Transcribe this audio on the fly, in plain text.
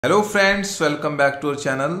Hello friends, welcome back to our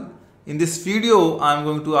channel. In this video, I am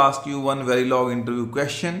going to ask you one Verilog interview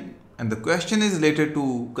question, and the question is related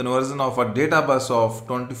to conversion of a data bus of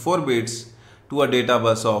 24 bits to a data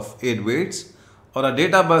bus of 8 bits or a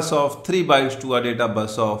data bus of 3 bytes to a data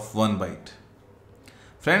bus of 1 byte.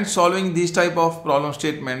 Friends, solving these type of problem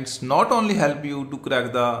statements not only help you to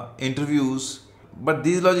crack the interviews, but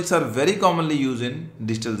these logics are very commonly used in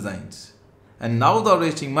digital designs. And now without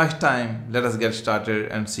wasting much time, let us get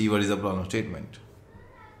started and see what is the problem statement.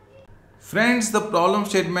 Friends, the problem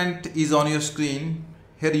statement is on your screen.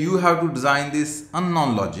 Here you have to design this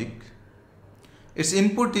unknown logic. Its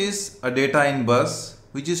input is a data in bus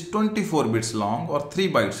which is 24 bits long or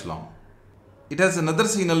 3 bytes long. It has another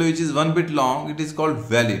signal which is 1 bit long. It is called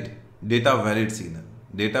valid, data valid signal,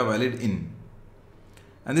 data valid in.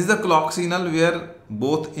 And this is the clock signal where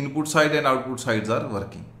both input side and output sides are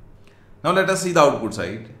working. Now let us see the output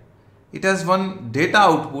side. It has one data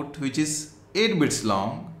output which is 8 bits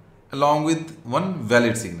long along with one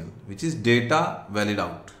valid signal which is data valid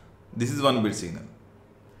out. This is 1 bit signal.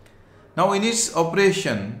 Now in its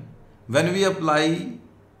operation, when we apply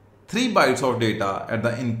 3 bytes of data at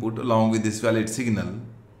the input along with this valid signal,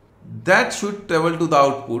 that should travel to the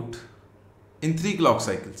output in 3 clock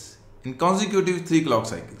cycles, in consecutive 3 clock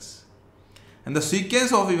cycles. And the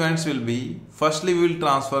sequence of events will be, firstly we will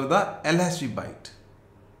transfer the LSB byte,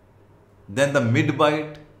 then the mid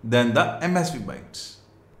byte, then the MSB bytes.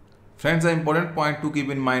 Friends, the important point to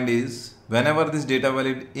keep in mind is, whenever this data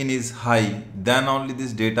valid in is high, then only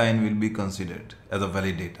this data in will be considered as a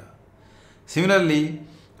valid data. Similarly,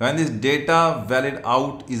 when this data valid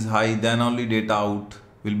out is high, then only data out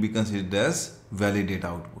will be considered as valid data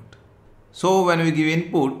output. So when we give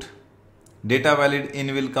input, data valid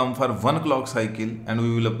in will come for 1 clock cycle and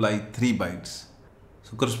we will apply 3 bytes.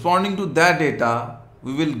 So corresponding to that data,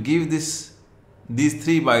 we will give these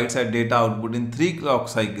 3 bytes at data output in 3 clock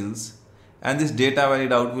cycles, and this data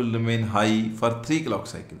valid out will remain high for 3 clock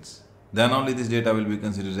cycles. Then only this data will be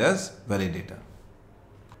considered as valid data.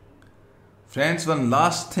 Friends, one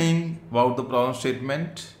last thing about the problem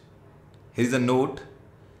statement. Here is a note.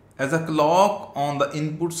 As the clock on the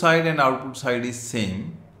input side and output side is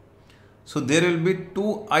same, so there will be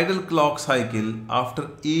 2 idle clock cycle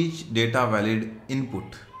after each data valid input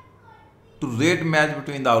to rate match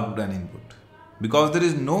between the output and input. Because there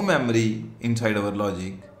is no memory inside our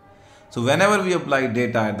logic, so whenever we apply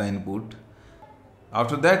data at the input,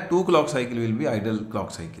 after that 2 clock cycle will be idle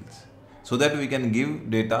clock cycles, so that we can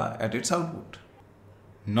give data at its output.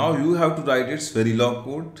 Now you have to write its Verilog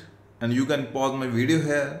code, and you can pause my video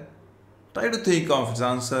here. Try to think of its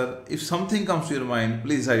answer. If something comes to your mind,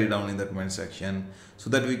 please write it down in the comment section so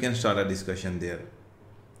that we can start a discussion there.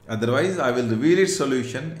 Otherwise, I will reveal its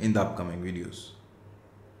solution in the upcoming videos.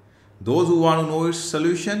 Those who want to know its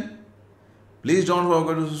solution, please don't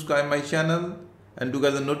forget to subscribe my channel, and to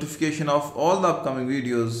get the notification of all the upcoming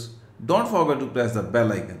videos, don't forget to press the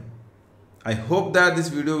bell icon. I hope that this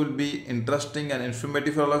video will be interesting and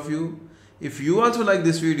informative for all of you. If you also like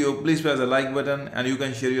this video, please press the like button and you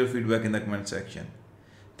can share your feedback in the comment section.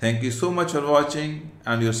 Thank you so much for watching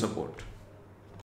and your support.